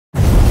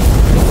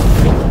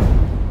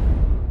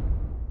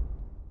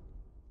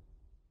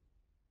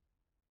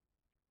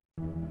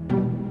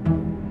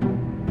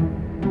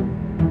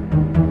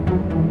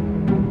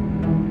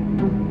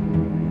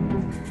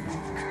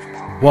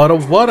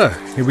Wudda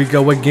Wudda, here we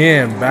go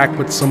again, back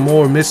with some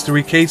more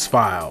mystery case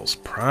files,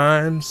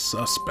 prime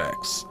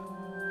suspects.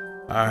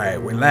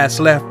 Alright, we last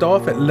left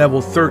off at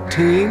level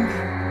 13,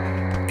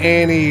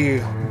 Annie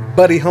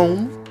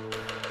Buddyhome,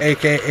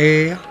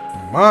 aka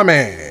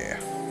Mommy.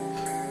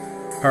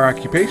 Her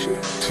occupation,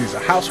 she's a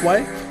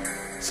housewife,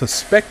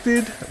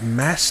 suspected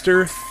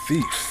master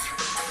thief.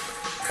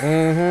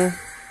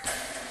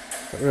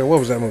 What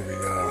was that movie?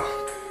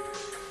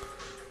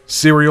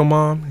 Serial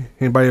Mom?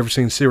 Anybody ever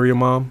seen Serial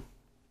Mom?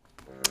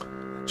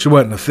 She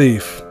wasn't a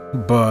thief,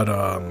 but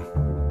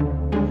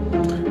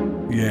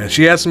yeah,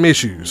 she had some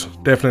issues.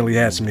 Definitely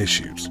had some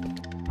issues.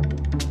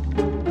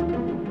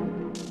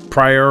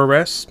 Prior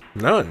arrests?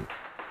 None.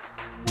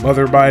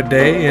 Mother by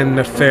day and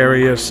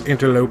nefarious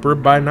interloper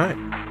by night.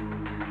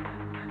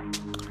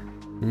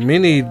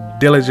 Many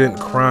diligent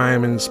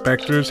crime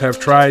inspectors have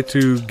tried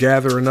to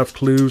gather enough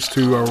clues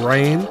to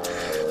arraign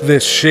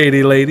this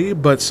shady lady,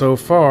 but so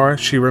far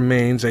she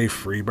remains a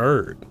free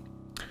bird.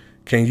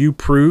 Can you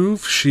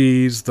prove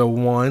she's the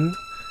one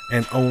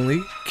and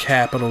only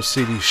capital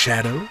city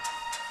shadow?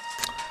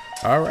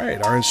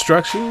 Alright, our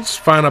instructions: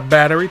 find a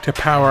battery to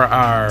power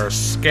our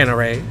scan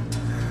array,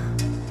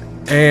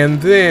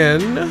 and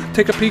then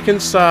take a peek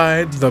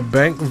inside the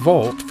bank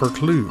vault for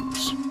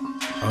clues.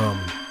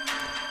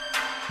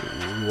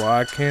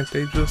 Why can't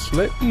they just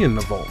let me in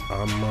the vault?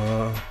 I'm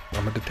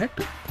a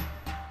detective.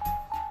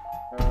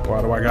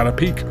 Why do I gotta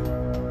peek?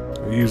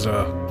 Use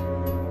a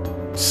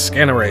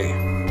scan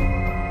array.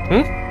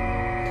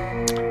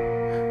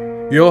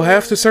 You'll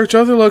have to search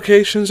other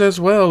locations as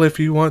well if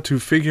you want to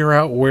figure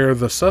out where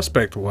the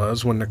suspect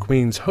was when the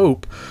Queen's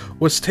Hope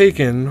was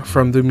taken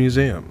from the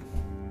museum.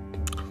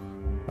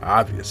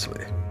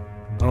 Obviously.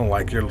 I don't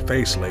like your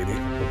face, lady.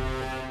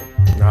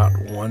 Not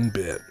one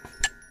bit.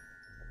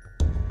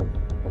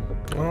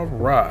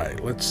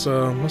 Alright, let's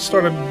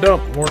start at the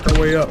dump, work our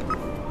way up.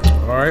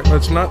 Alright,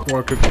 let's not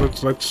work it.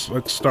 Let's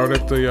start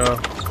at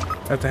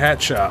the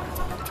hat shop.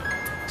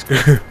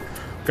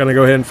 Gonna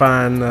go ahead and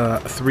find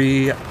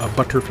 3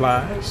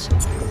 butterflies.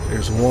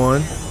 There's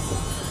one.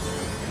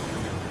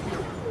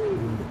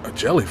 A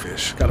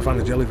jellyfish. Gotta find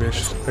a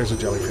jellyfish. There's a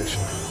jellyfish.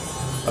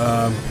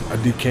 A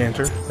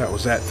decanter. That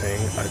was that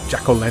thing. A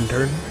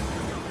jack-o'-lantern.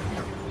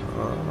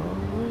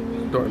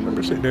 Don't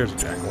remember seeing. There's a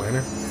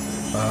jack-o'-lantern.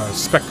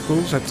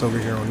 Spectacles. That's over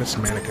here on this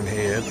mannequin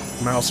head.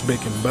 Mouse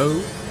bacon bow.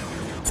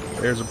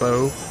 There's a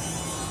bow.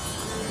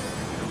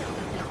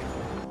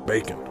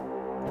 Bacon.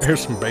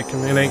 There's some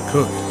bacon. It ain't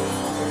cooked.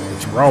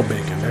 It's raw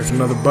bacon. There's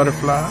another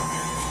butterfly.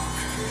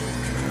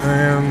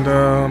 And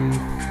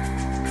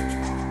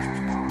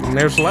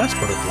there's the last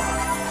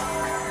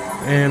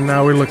butterfly. And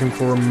now we're looking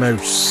for a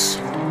mouse.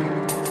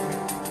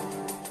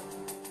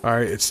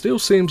 Alright, it still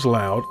seems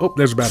loud. Oh,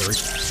 there's a battery.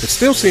 It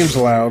still seems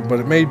loud, but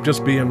it may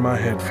just be in my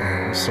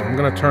headphones. So I'm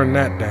going to turn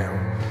that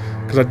down.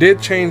 Because I did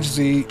change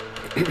the...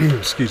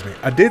 excuse me.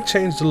 I did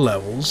change the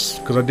levels.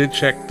 Because I did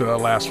check the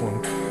last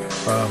one.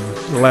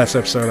 The last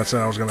episode I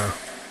said I was going to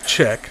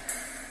check.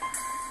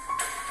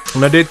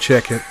 And I did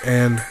check it,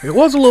 and it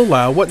was a little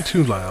loud. Wasn't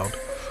too loud.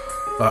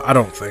 I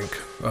don't think.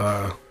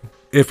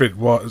 If it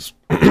was,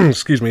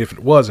 excuse me, if it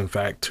was in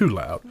fact too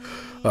loud,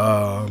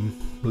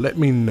 let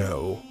me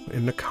know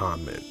in the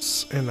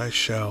comments, and I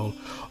shall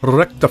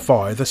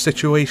rectify the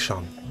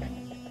situation.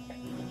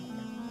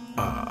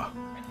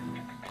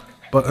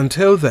 But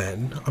until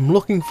then, I'm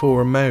looking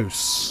for a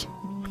mouse.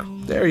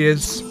 There he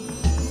is.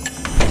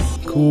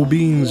 Cool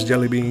beans,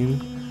 Jelly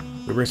Bean.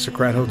 The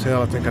Aristocrat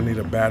Hotel, I think I need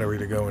a battery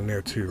to go in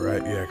there too,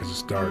 right? Yeah, because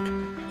it's dark.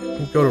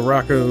 Go to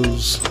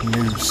Rocco's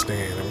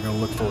newsstand. I'm going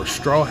to look for a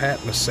straw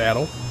hat and a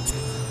saddle.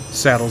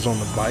 Saddles on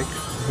the bike.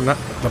 Not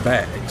the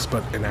bags,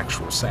 but an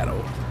actual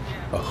saddle.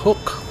 A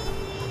hook.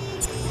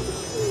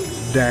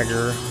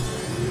 Dagger.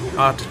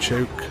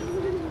 Artichoke.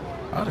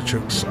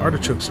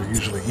 Artichokes are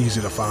usually easy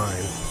to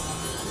find.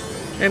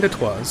 And it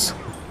was.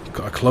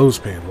 A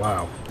clothespin.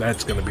 Wow,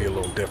 that's going to be a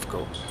little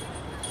difficult.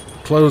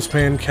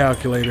 Clothespin,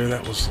 calculator.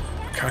 That was...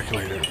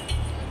 Calculator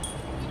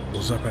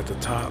was up at the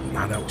top.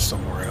 Nah, that was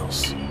somewhere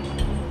else.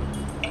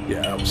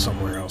 Yeah, that was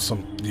somewhere else.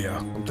 Yeah,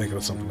 I'm thinking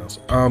of something else.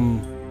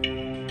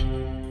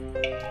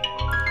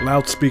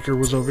 Loudspeaker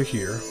was over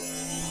here.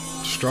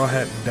 Straw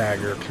hat,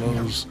 dagger,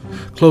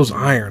 clothes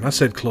iron. I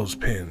said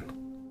clothespin.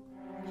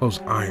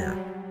 Clothes iron.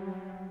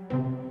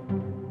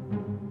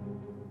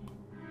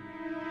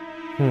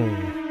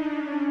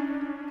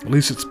 At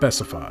least it's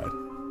specified.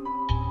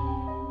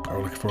 I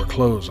was looking for a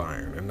clothes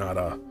iron and not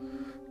a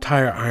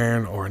tire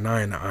iron or a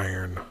 9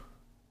 iron,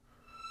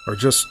 or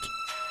just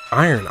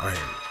iron,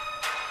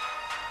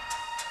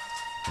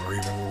 or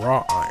even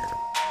raw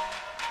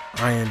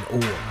iron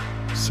ore,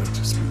 so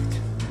to speak.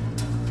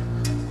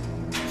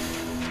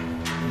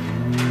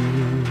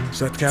 Is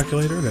that the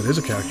calculator? That is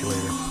a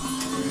calculator.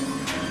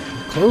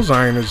 Clothes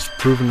iron is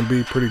proven to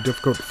be pretty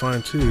difficult to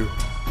find too.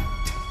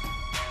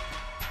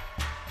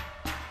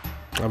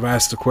 I've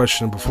asked the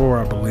question before,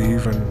 I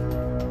believe,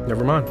 and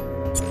never mind.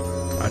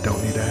 I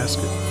don't need to ask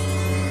it.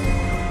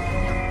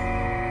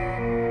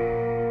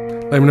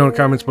 Let me know in the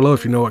comments below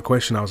if you know what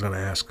question I was going to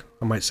ask.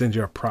 I might send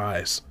you a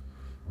prize.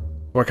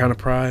 What kind of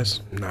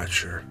prize? Not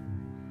sure.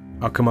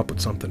 I'll come up with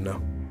something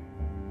though.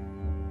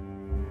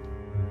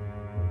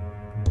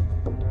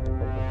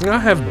 I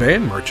have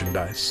band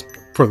merchandise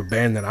for the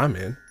band that I'm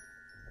in.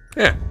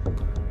 Yeah,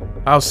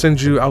 I'll send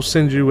you a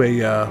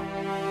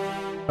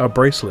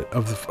bracelet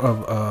of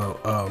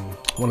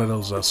one of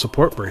those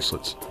support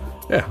bracelets.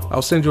 Yeah,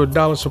 I'll send you a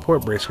 $1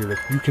 support bracelet if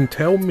you can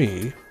tell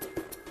me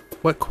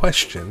what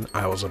question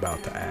I was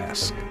about to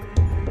ask.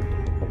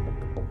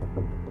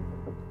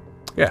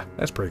 Yeah,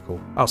 that's pretty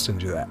cool. I'll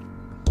send you that.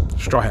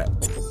 Straw hat,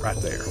 right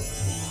there.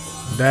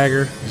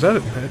 Dagger. Is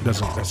that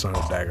that's not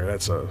a dagger.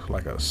 That's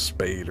like a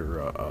spade or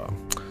a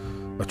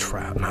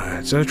trowel. Nah,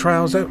 is that a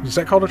trowel? Is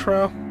that called a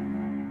trowel?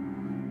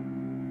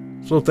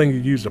 It's a little thing you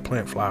use to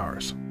plant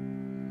flowers.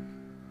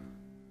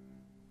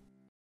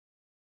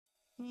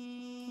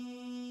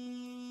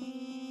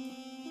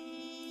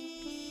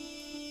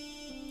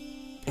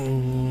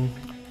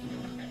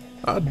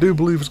 I do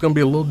believe it's going to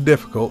be a little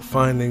difficult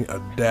finding a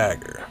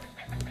dagger.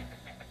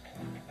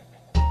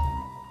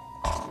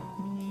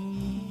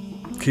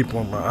 Keep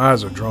on, my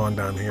eyes are drawn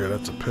down here.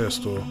 That's a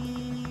pistol.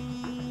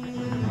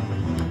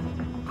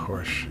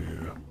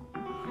 Horseshoe.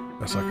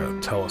 That's like a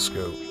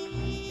telescope.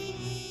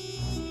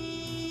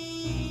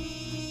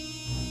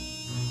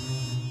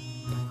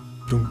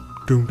 Doom,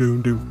 doom,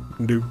 doom, doom,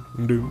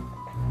 doom, doom.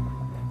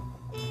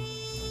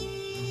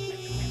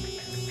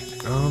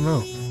 I don't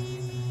know.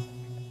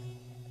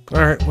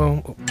 Alright,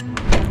 well,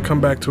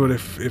 come back to it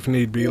if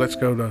need be. Let's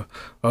go to...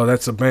 Oh,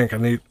 that's the bank. I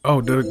need...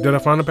 Oh, did I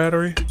find a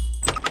battery?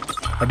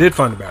 I did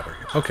find a battery.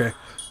 Okay.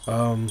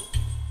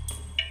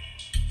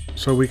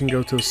 So we can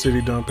go to the city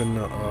dump in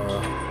the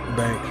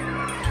bank.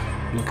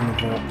 Look in the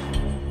vault.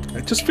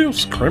 It just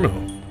feels criminal.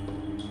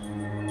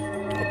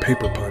 A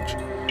paper punch.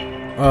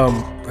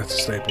 That's a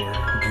stapler.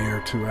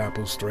 Gear, 2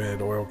 apples,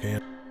 thread, oil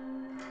can.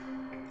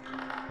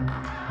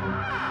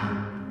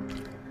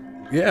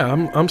 Yeah,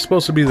 I'm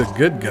supposed to be the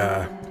good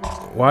guy.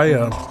 Why,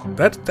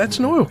 that's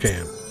an oil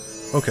can.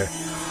 Okay.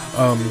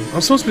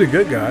 I'm supposed to be a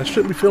good guy. I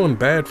shouldn't be feeling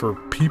bad for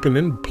peeping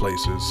in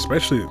places,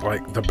 especially,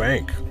 like, the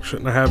bank.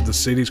 Shouldn't I have the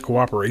city's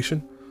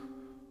cooperation?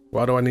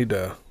 Why do I need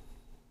to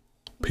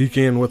peek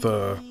in with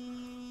a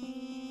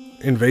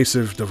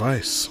invasive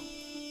device?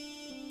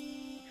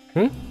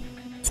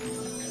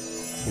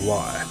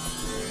 Why?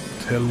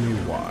 Tell me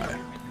why.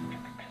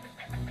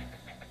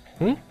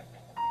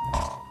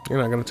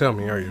 You're not gonna tell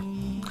me, are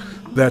you?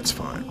 That's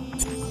fine.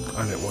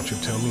 I didn't want you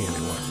to tell me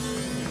anyway.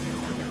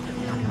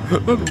 I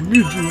don't need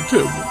you to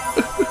tell me.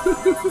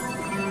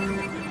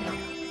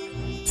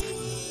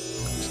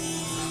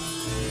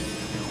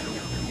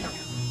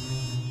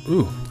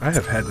 Ooh, I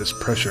have had this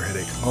pressure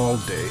headache all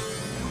day.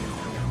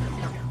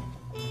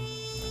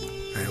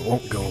 And it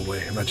won't go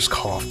away, and I just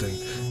coughed. And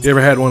you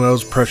ever had one of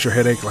those pressure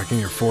headache, like in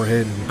your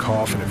forehead, and you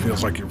cough, and it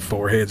feels like your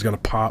forehead's gonna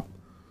pop?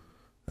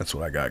 That's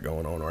what I got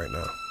going on right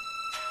now.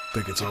 I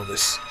think it's all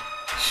this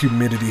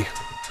humidity.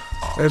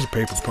 There's a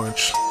paper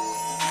punch.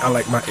 I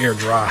like my air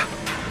dry.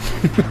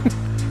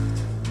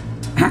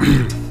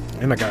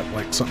 And I got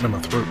like something in my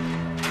throat.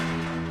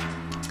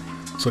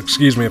 So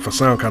excuse me if I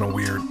sound kind of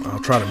weird. I'll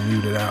try to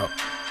mute it out.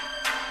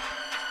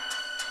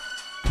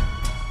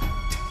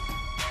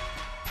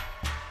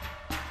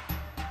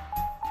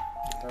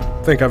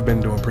 I think I've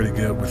been doing pretty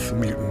good with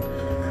muting.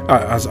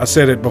 I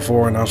said it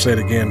before and I'll say it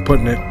again.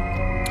 Putting that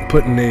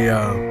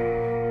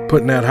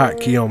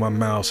hotkey on my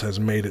mouse has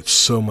made it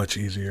so much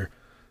easier.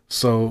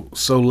 So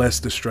less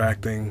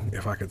distracting,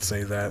 if I could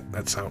say that.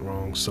 That sounds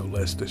wrong. So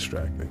less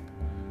distracting.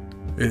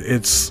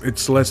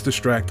 It's less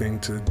distracting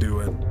to do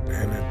it.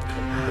 And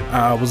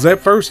at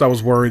first I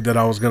was worried that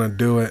I was gonna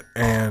do it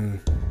and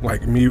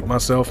like mute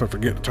myself and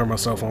forget to turn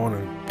myself on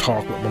and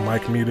talk with my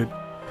mic muted.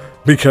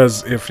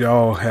 Because if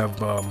y'all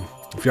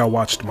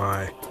watched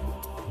my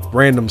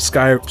random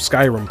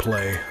Skyrim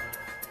play,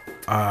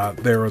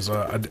 there was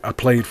I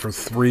played for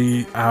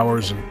 3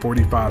 hours and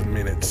 45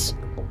 minutes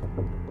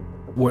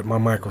with my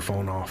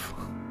microphone off,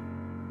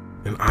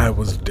 and I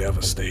was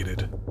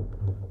devastated,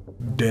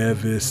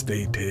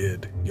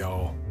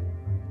 y'all.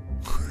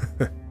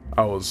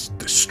 I was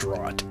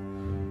distraught.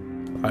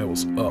 I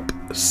was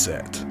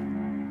upset.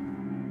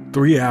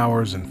 3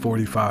 hours and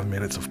 45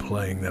 minutes of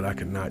playing that I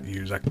could not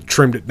use. I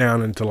trimmed it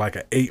down into like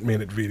an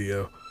 8-minute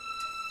video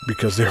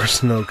because there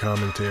was no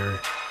commentary.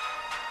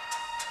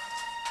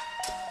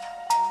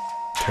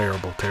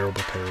 Terrible,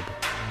 terrible, terrible.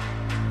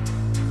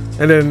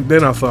 And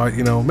then I thought,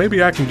 you know,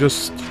 maybe I can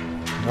just,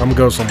 I'm gonna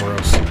go somewhere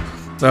else.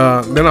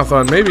 Then I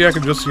thought maybe I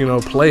could just, you know,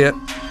 play it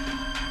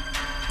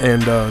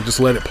and just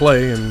let it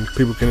play, and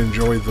people can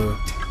enjoy the,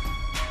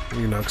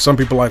 you know, 'cause some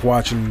people like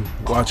watching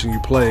you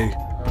play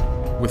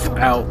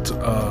without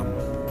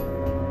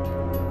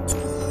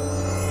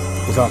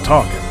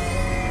talking.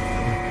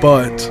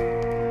 But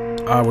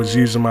I was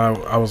using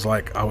I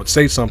would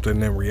say something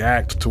and then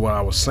react to what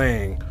I was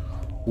saying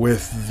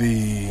with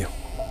the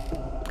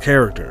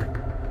character.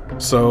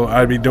 So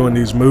I'd be doing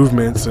these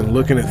movements and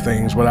looking at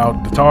things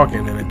without the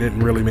talking, and it didn't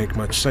really make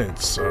much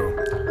sense. So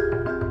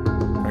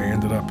I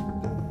ended up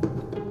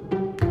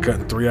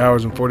Cutting 3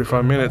 hours and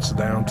 45 minutes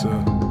down to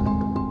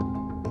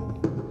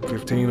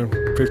 15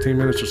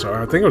 minutes or so.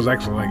 I think it was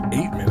actually like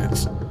 8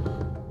 minutes.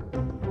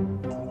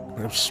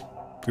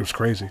 It was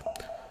crazy.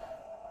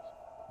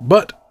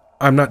 But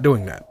I'm not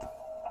doing that.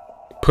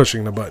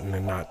 Pushing the button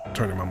and not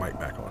turning my mic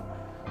back on.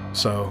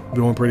 So,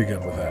 doing pretty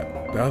good with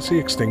that. That's the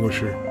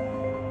extinguisher.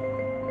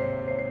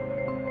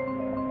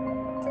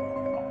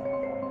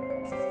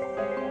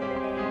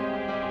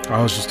 I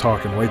was just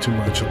talking way too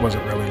much. I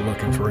wasn't really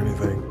looking for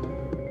anything.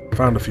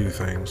 Found a few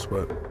things,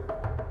 but...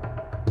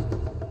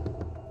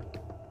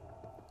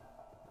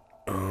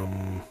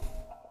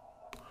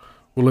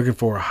 we're looking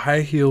for a high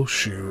heel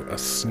shoe, a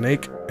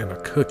snake, and a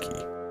cookie.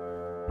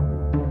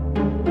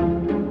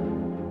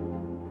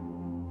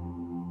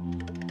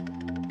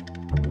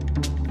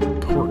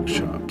 Pork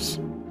chops.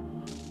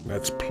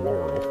 That's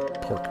plural.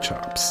 Pork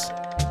chops.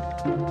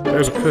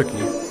 There's a cookie.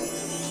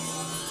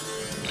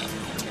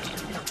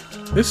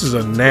 This is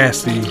a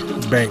nasty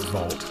bank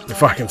vault,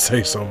 if I can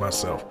say so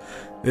myself.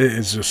 It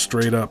is just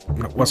straight up.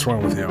 What's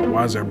wrong with y'all?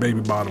 Why is there a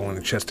baby bottle in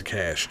a chest of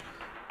cash?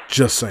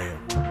 Just saying.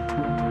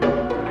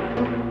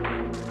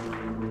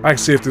 I can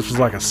see if this was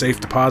like a safe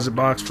deposit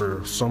box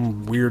for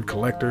some weird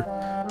collector.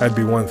 That'd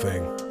be one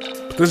thing.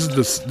 But this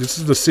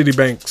is the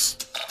Citibank's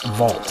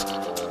vault.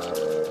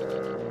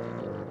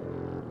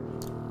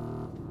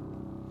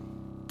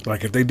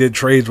 Like if they did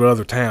trades with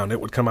other town, it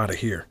would come out of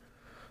here.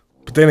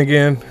 But then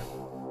again,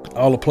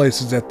 all the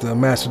places that the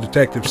Master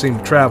Detective seem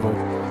to travel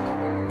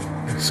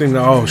seem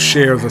to all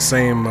share the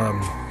same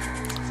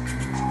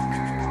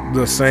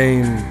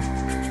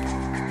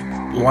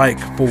like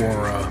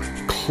for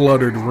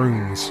cluttered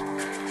rooms.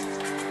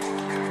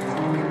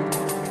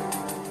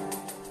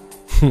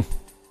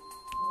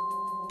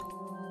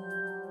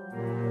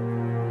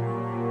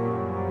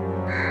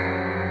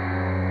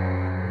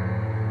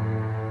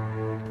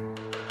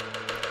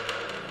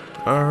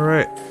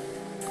 Alright.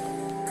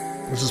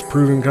 This is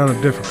proving kind of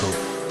difficult.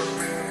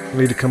 I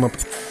need to come up...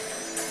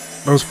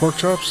 Those pork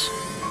chops?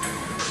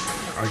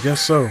 I guess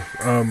so.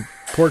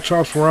 Pork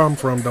chops where I'm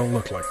from don't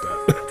look like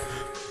that.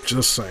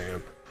 Just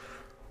saying.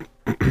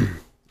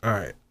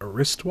 Alright. A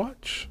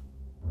wristwatch?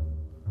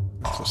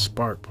 That's a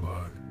spark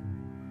plug.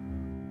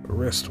 A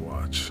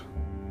wristwatch.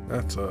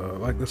 That's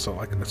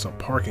a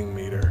parking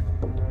meter.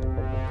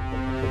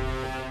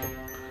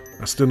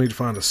 I still need to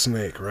find a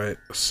snake, right?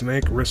 A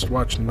snake,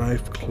 wristwatch,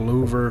 knife,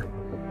 clover,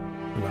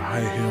 and a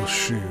high heel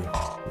shoe.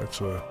 That's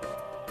a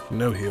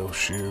no heel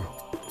shoe.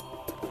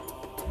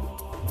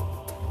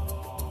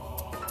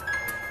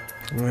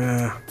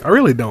 Yeah, I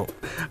really don't.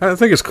 I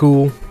think it's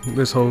cool,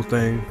 this whole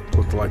thing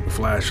with like the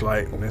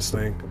flashlight and this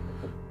thing,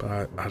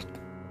 but I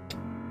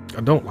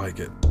don't like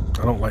it.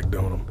 I don't like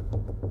doing them.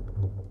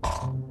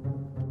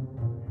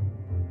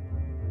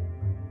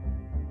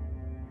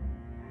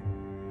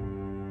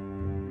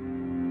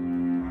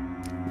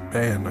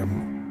 Man,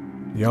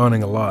 I'm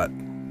yawning a lot.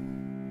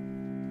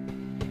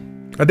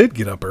 I did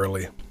get up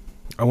early.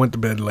 I went to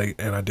bed late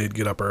and I did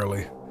get up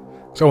early.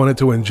 So I wanted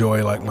to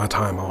enjoy like my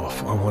time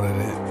off. I wanted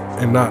it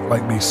and not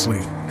like be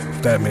asleep,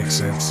 if that makes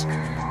sense.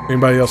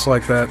 Anybody else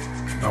like that?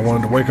 I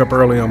wanted to wake up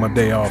early on my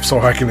day off so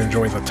I can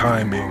enjoy the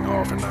time being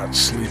off and not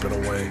sleep it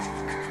away.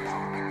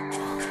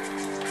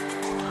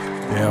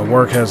 Yeah,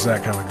 work has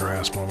that kind of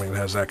grasp on me. It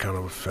has that kind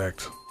of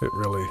effect. It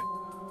really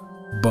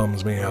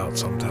bums me out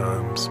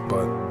sometimes,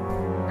 but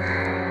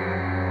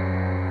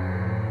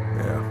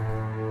yeah.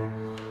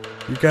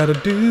 You gotta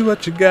do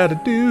what you gotta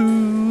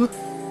do.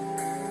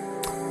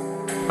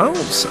 I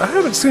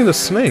haven't seen a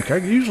snake. I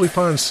usually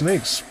find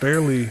snakes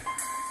fairly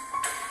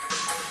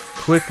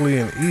quickly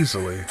and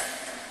easily.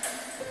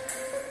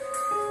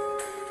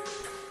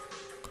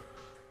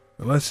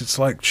 Unless it's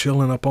like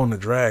chilling up on the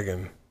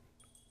dragon,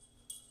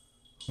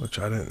 which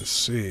I didn't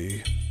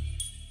see.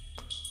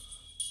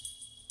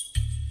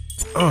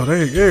 Oh,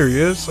 there he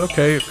is.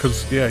 Okay,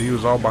 because, yeah, he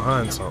was all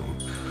behind something.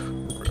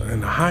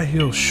 And a high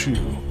heel shoe.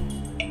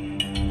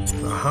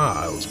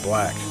 Aha, it was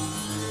black.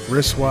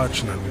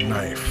 Wristwatch and a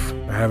knife.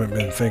 I haven't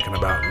been thinking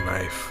about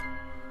knife.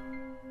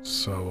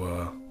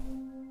 So,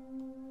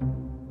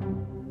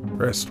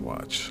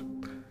 wristwatch.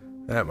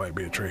 That might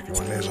be a tricky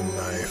one. There's a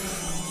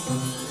knife.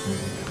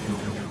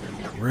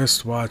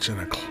 Wristwatch and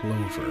a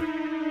clover.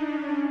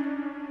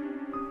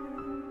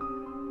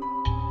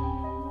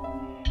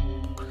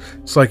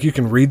 It's like you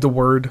can read the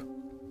word,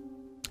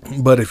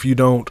 but if you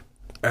don't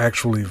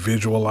actually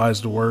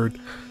visualize the word,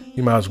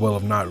 you might as well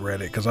have not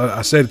read it. Because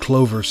I said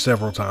clover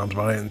several times,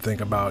 but I didn't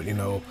think about, you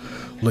know,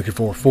 looking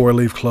for a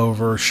four-leaf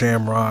clover,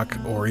 shamrock,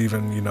 or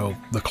even, you know,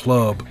 the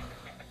club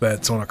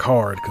that's on a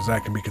card, because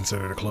that can be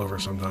considered a clover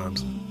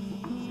sometimes.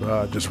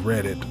 I just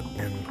read it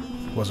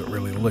and wasn't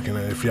really looking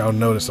at it. If y'all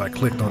noticed, I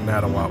clicked on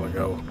that a while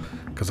ago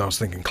because I was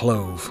thinking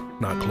clove,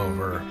 not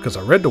clover, because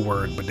I read the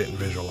word but didn't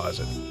visualize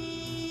it.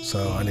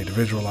 So I need to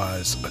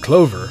visualize a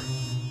clover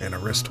and a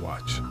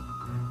wristwatch.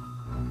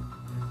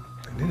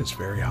 And it is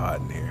very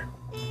hot in here.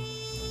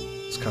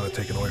 It's kind of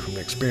taken away from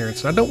the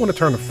experience. And I don't want to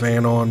turn the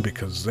fan on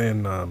because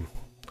then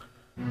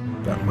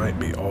that might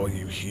be all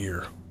you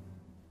hear.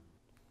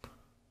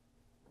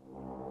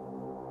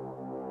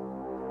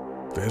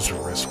 There's a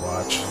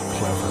wristwatch.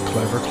 Clever,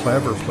 clever,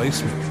 clever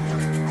placement.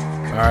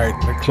 Alright,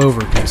 the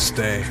clover can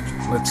stay.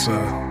 Let's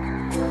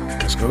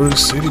go to the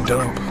city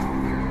dump.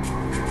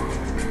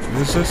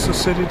 Is this the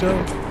city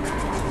dump?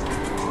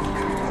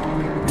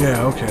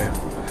 Yeah, okay.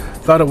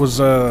 Thought it was,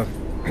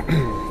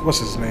 what's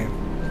his name?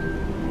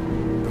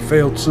 The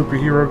failed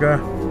superhero guy?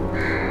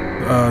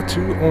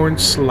 2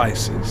 orange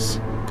slices.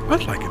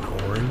 I'd like an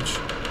orange.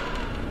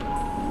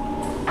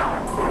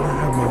 I'll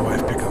have my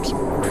wife pick up some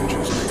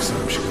oranges next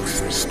time she goes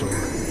to the store.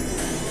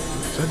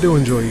 So I do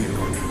enjoy eating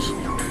oranges.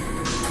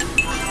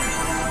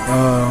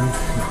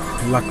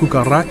 La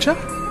cucaracha?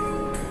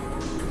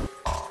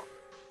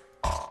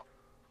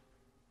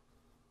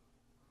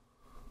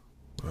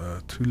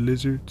 2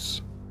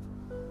 lizards.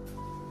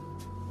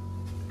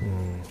 A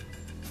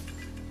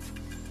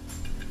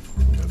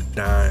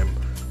dime. I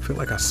feel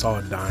like I saw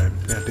a dime.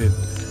 Yeah, I did.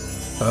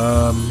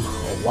 A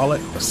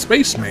wallet. A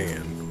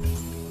spaceman.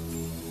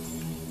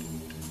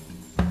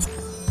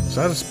 Is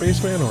that a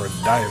spaceman or a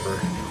diver?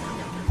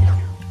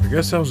 I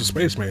guess that was a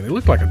spaceman. It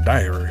looked like a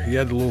diver. He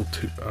had a little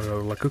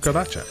la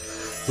cucaracha.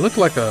 It looked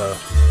like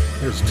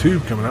there's a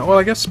tube coming out. Well,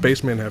 I guess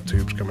spacemen have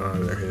tubes coming out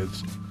of their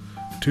heads.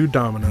 2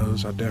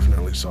 dominoes. I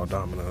definitely saw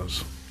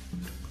dominoes.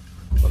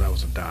 Well, that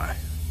was a die.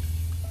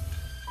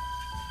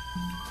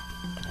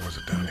 Or was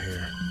it down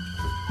here?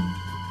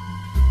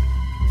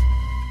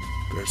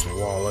 There's a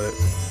wallet.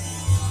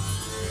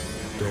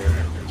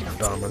 There's a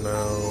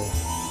domino.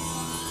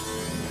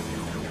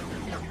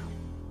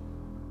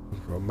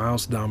 A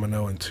mouse,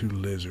 domino, and 2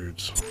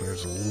 lizards.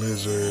 There's a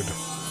lizard.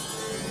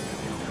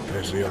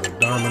 There's the other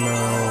domino.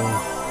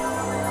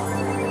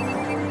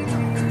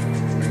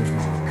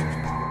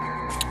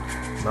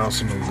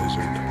 Mouse and a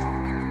lizard.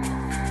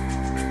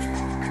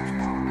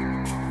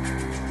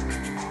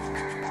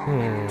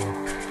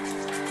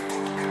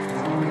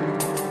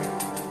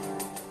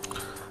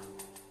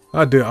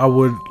 I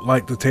would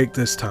like to take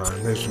this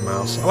time. There's the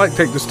mouse. I like to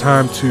take this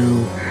time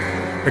to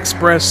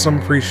express some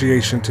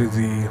appreciation to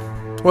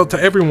to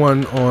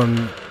everyone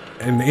on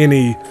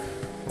any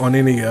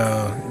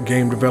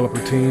game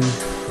developer team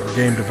or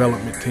game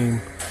development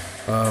team.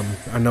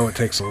 I know it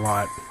takes a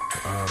lot.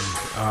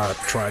 I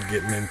tried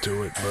getting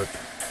into it, but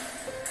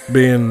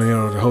being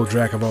the whole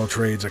jack of all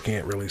trades, I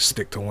can't really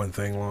stick to one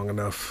thing long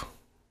enough.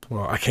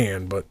 Well, I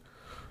can, but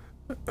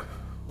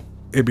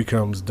it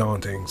becomes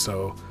daunting.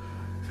 So,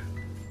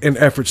 in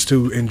efforts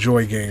to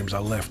enjoy games, I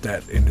left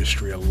that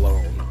industry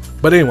alone.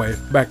 But anyway,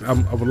 I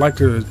would like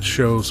to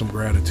show some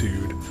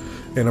gratitude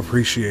and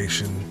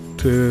appreciation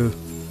to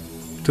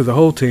the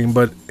whole team,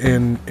 but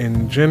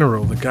in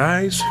general, the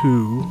guys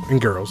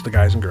and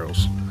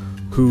girls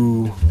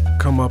who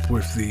come up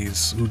with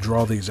these, who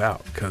draw these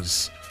out,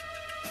 because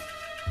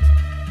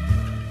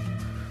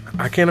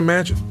I can't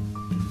imagine.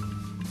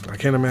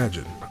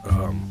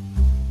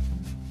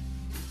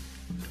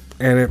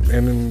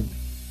 And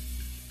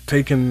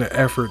taking the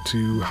effort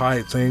to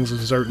hide things in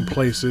certain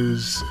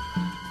places,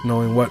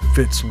 knowing what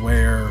fits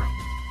where,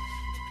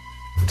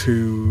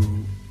 to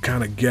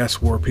kind of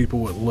guess where people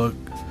would look,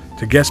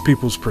 to guess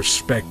people's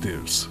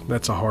perspectives.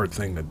 That's a hard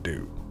thing to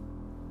do.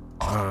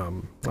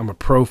 I'm a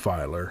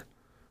profiler,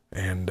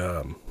 and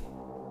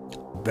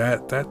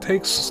that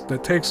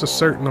takes a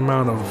certain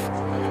amount of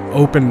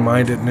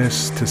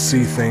open-mindedness to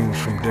see things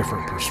from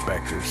different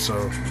perspectives.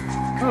 So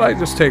I like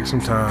to just take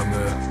some time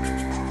to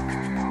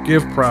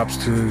give props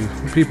to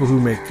the people who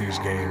make these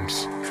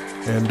games.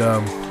 And I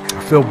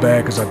feel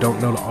bad because I don't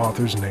know the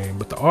author's name,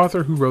 but the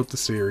author who wrote the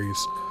series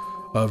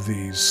of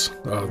these,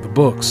 the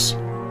books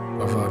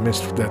of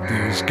that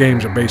these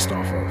games are based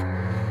off of,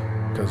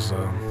 because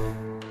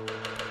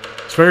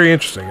it's very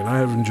interesting, and I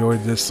have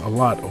enjoyed this a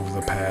lot over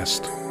the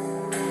past,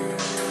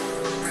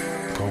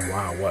 oh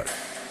wow, what,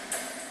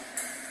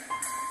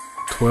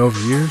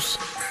 12 years?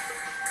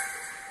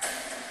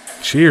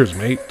 Cheers,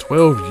 mate.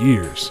 12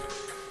 years.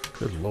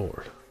 Good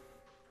lord.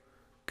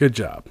 Good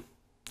job.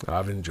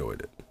 I've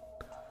enjoyed it.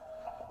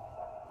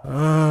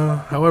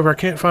 However, I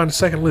can't find a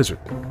second lizard.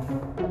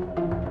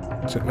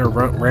 Sitting there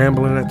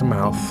rambling at the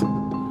mouth.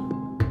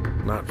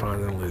 Not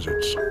finding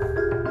lizards.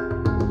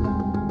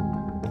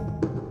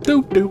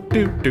 Do do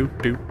do do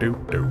do do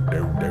do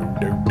do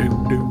do do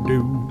do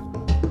do.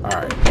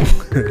 Alright.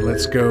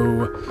 Let's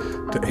go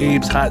to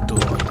Abe's Hot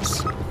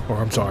Dogs. Or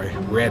I'm sorry,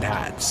 Red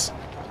Hots.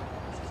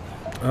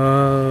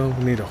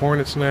 We need a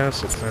hornet's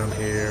nest. It's down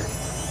here. A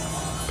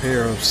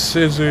pair of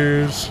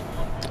scissors.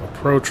 A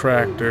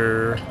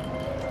protractor.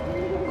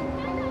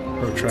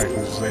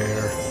 Protractor's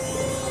there.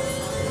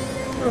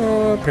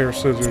 A pair of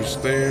scissors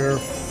there.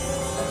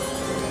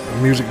 A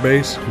music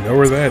base. You know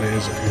where that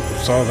is if you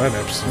saw that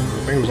episode.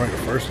 I think it was like the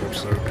first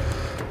episode.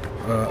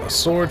 A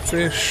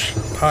swordfish. A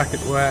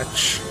pocket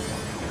watch.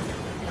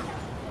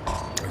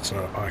 That's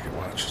not a pocket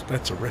watch.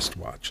 That's a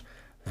wristwatch.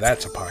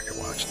 That's a pocket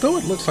watch. Though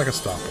it looks like a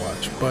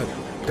stopwatch, but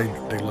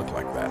they look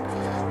like that.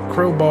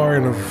 Crowbar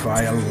and a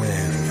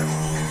violin.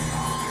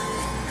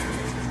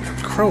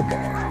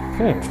 Crowbar.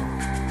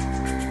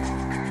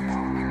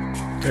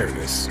 There it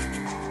is.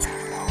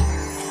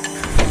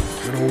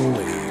 Good old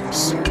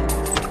leaves.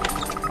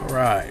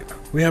 Alright.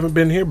 We haven't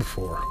been here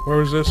before.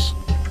 Where is this?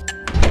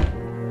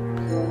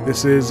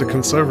 This is a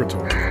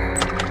conservatory.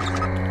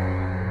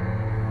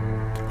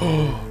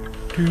 Oh.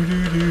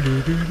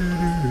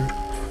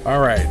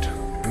 Alright.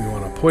 We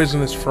want a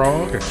poisonous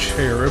frog, a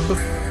cherub,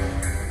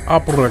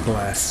 opera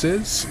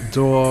glasses,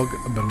 dog,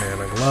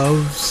 banana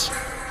gloves,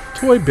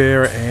 toy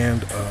bear,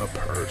 and a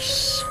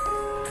purse.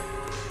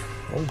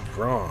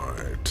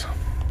 Alright.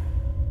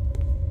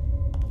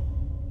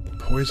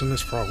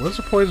 Poisonous frog. What does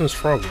a poisonous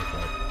frog look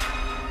like?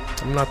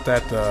 I'm not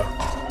that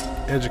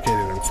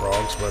educated in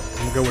frogs, but I'm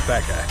gonna go with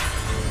that guy.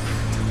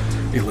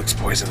 He looks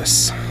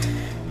poisonous.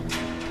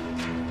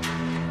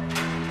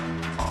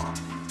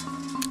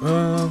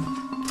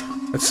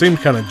 It seemed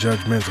kind of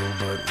judgmental,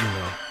 but you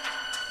know,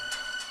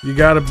 you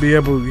gotta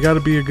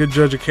be a good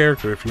judge of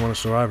character if you want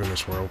to survive in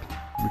this world.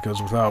 Because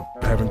without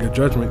having good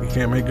judgment, you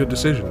can't make good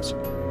decisions.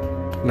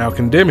 Now,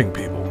 condemning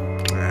people,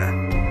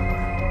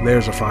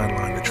 there's a fine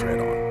line to tread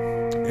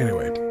on.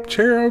 Anyway,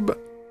 cherub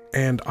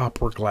and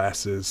opera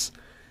glasses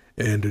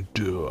and a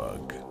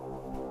dog.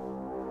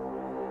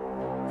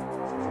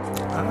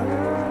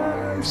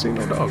 I see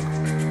no dog.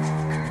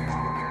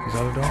 Is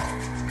that a dog?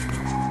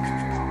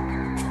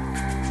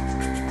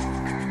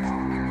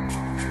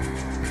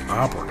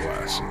 Opera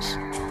glasses.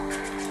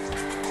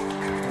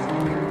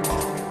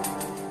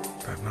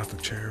 That's not the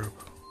cherub.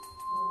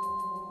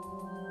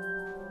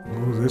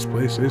 Ooh, this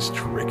place is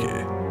tricky.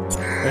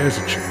 There's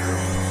a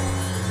cherub.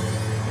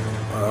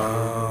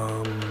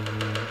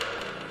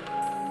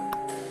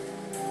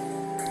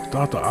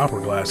 Thought the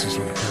opera glasses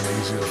would be kind of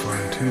easy to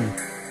find too.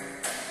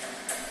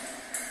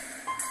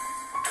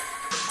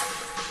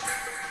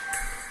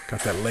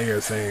 Got that layer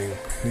thing.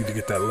 Need to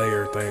get that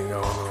layer thing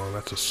going on.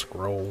 That's a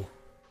scroll.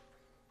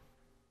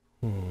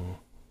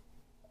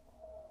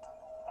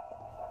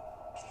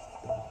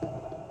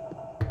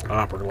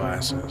 Opera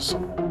glasses.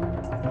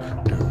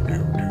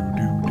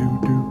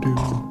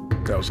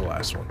 That was the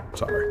last one.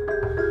 Sorry.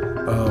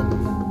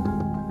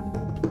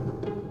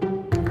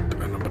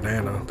 And a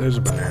banana. There's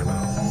a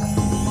banana.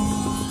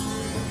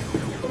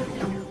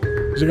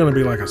 Is it gonna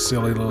be like a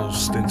silly little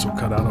stencil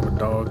cut out of a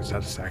dog? Is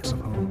that a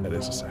saxophone? That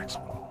is a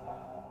saxophone.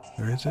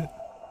 Where is it?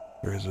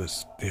 Where is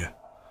this? Yeah.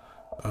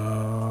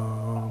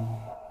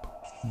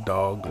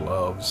 Dog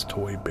gloves,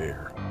 toy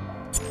bear.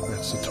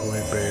 That's the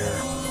toy bear.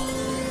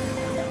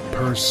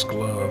 Purse,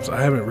 gloves.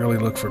 I haven't really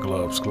looked for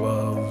gloves.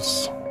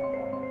 Gloves.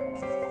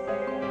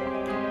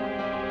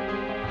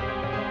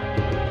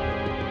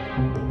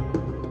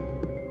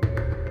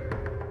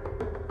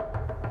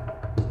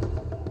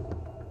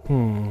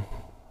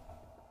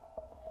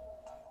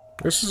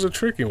 This is a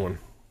tricky one.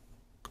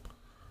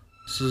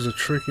 This is a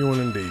tricky one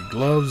indeed.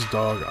 Gloves,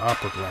 dog,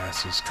 opera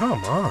glasses.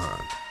 Come on.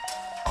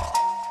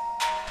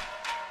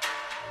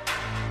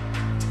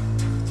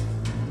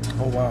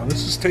 Oh wow,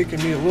 this is taking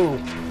me a little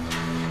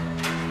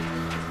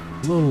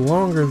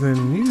longer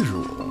than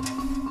usual.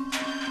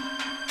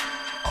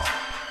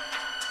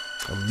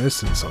 I'm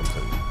missing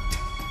something.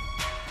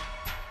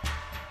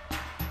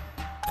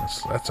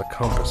 That's a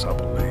compass, I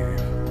believe.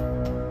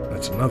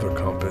 That's another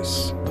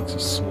compass. That's a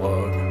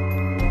slug.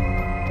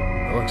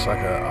 That looks like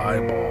an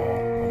eyeball,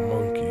 a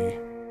monkey.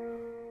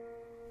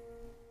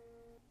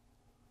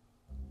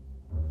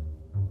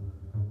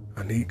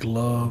 I need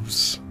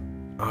gloves,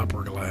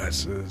 opera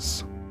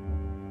glasses.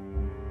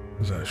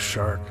 Is that a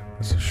shark?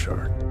 That's a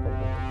shark.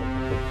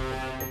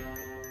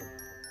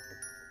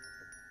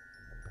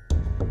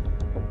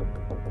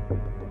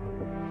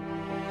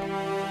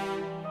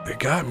 It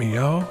got me,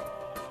 y'all.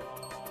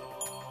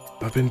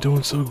 I've been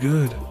doing so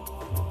good.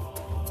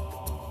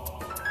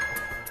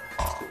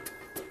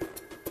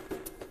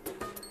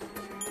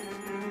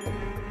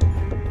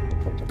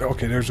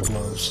 Okay, there's the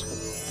gloves.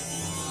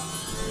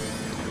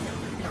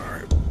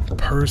 Alright.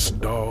 Purse,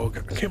 dog.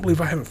 I can't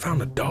believe I haven't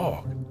found a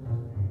dog.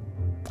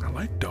 I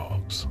like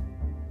dogs.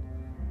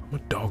 I'm a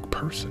dog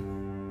person.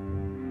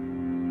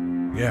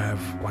 Yeah, I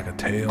have like a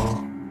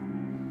tail,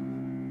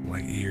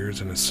 like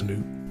ears and a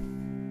snoot.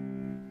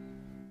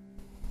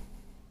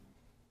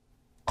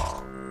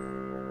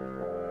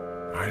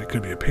 Alright, it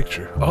could be a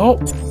picture. Oh!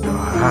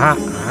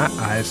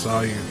 I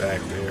saw you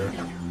back there.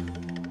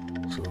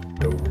 So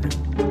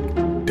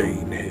Doberman.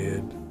 Dane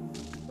head.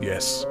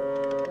 Yes,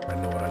 I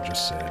know what I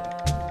just said.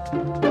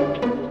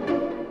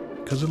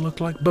 Because it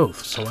looked like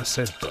both, so I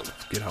said both.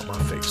 Get out my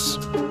face.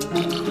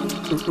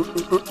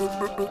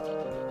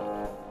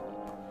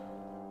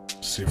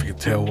 See if you can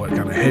tell what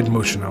kind of head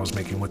motion I was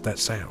making with that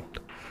sound.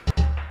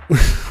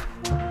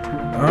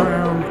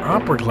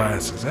 Opera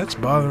glasses. That's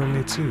bothering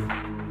me too.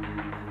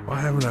 Why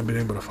haven't I been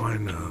able to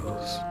find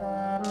those?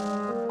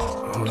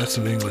 Oh, that's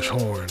an English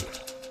horn.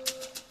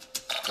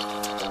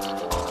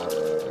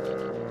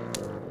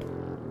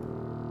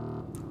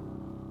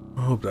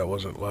 I hope that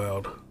wasn't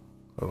loud.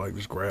 I like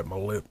just grabbed my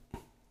lip.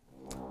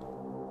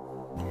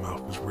 My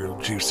mouth is real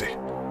juicy.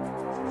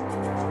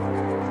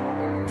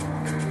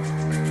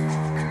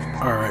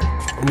 Alright,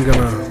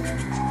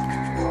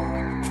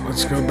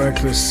 let's go back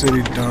to the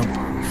city dump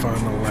and find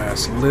the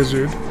last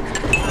lizard.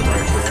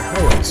 Right there.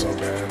 That wasn't so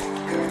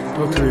bad.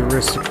 Go to the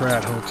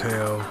Aristocrat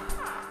Hotel.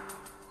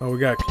 Oh, we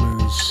got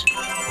clues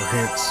or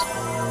hints.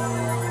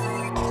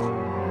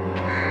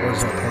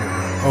 Where's that point?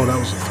 Oh, that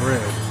was a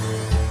thread.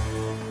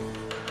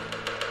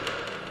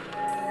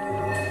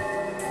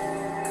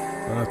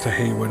 Not to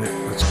hate with it.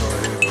 Let's go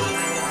ahead.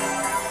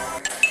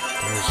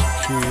 There's a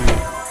key.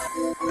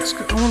 Let's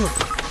go. I wanna...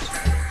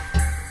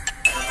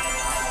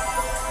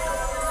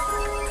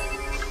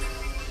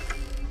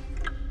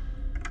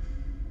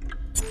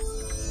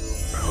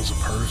 That was a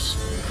purse.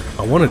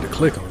 I wanted to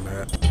click on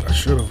that. I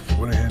should have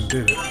went ahead and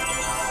did it.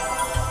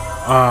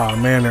 Ah,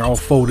 man, they're all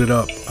folded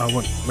up.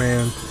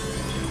 Man.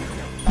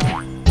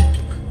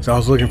 So I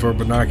was looking for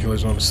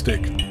binoculars on a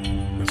stick.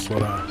 That's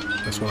what I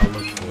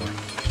looked for.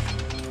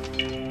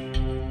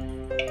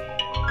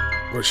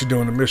 What's she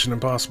doing? The Mission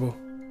Impossible?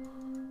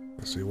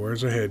 Let's see.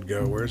 Where's her head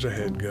go? Where's her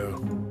head go?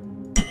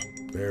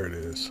 There it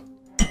is.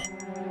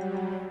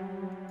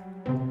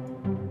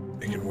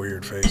 Making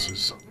weird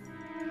faces.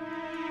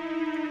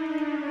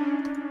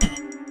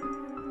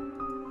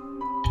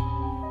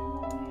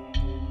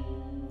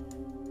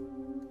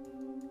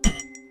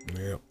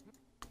 Yep.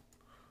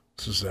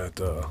 This is that,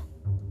 oh,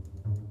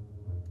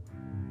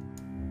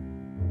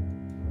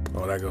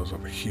 that goes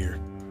over here.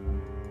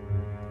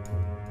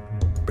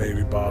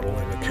 Baby bottle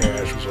and the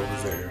cash was over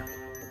there.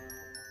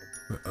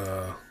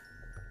 The,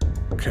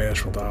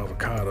 cash with the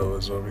avocado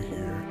is over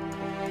here.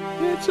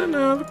 It's an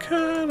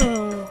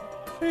avocado.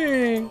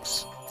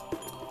 Thanks.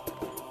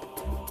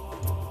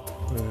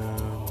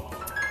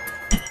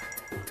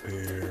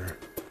 There.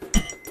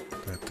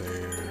 That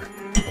there.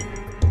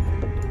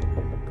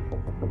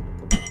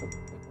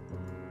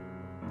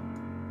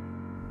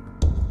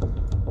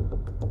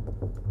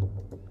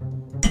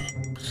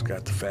 Just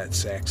got the fat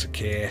sacks of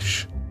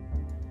cash.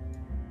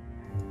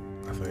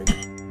 I think.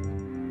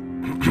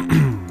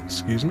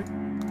 Excuse me.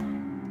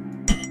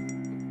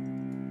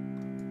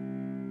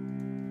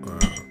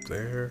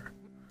 There.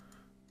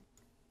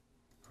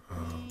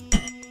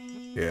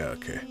 Yeah,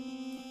 okay.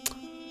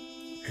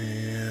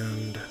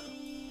 And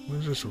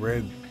what's this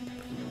red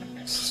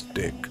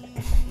stick?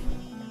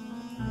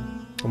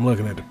 I'm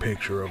looking at the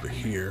picture over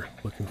here,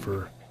 looking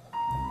for...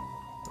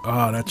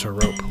 Ah, that's a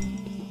rope.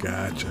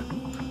 Gotcha.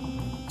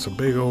 It's a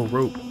big old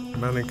rope,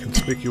 not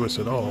inconspicuous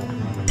at all.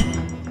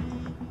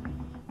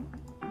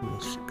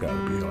 It's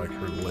gotta be like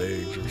her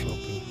legs or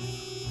something.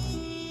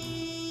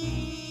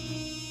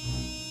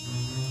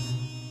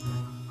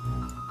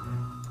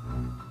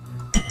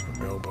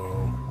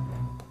 Elbow.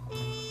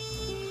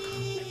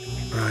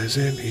 Eyes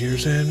and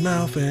ears and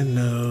mouth and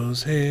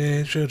nose,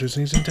 head, shoulders,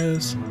 knees and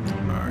toes.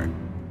 Alright.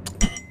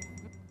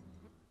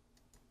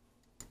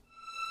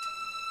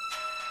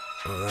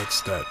 Oh,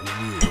 that's that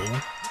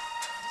wheel.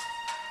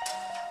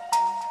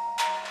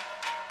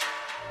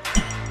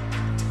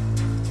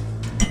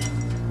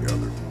 The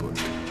other foot.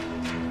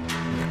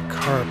 The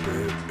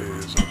carpet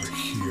is over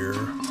here.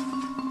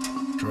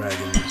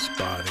 Dragon's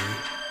body.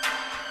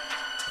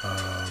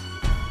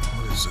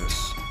 What is this?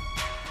 I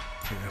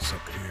think that's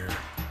up here.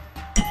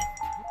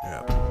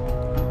 Yeah.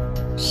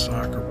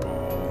 Soccer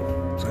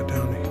ball. Is that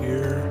down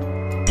here?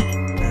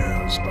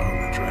 Yeah, it's about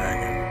the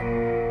dragon.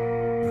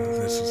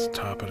 This is the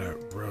top of that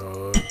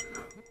rug. I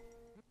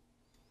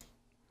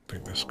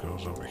think this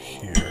goes over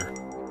here.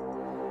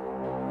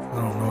 I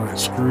don't know what that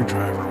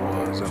screwdriver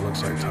was. That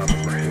looks like top of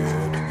her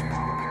head.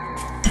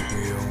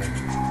 Wheel.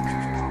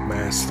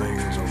 Mask thing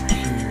is over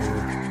here.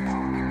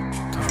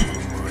 Top of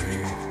the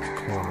money.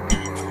 Corner of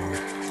money.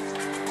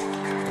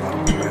 Bottom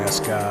of the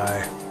mask guy.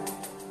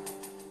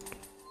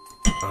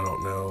 I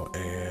don't know.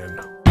 And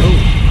oh!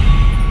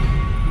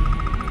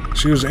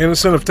 She was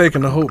innocent of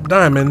taking the Hope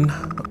Diamond.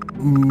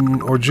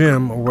 Or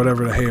gem, or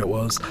whatever the hey it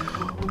was.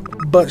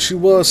 But she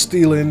was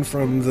stealing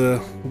from the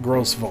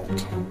gross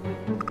vault.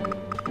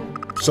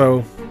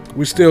 So,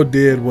 we still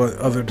did what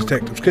other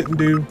detectives couldn't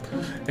do,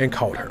 and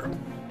caught her.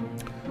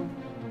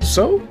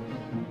 So,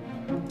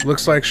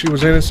 looks like she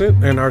was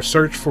innocent, and our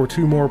search for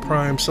 2 more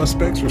prime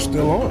suspects are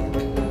still on.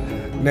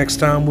 Next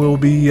time we'll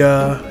be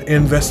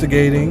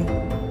investigating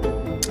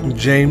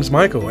James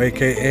Michael,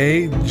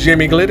 aka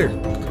Jimmy Glitter.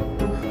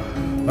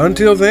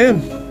 Until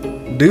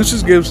then,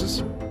 deuces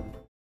gooses.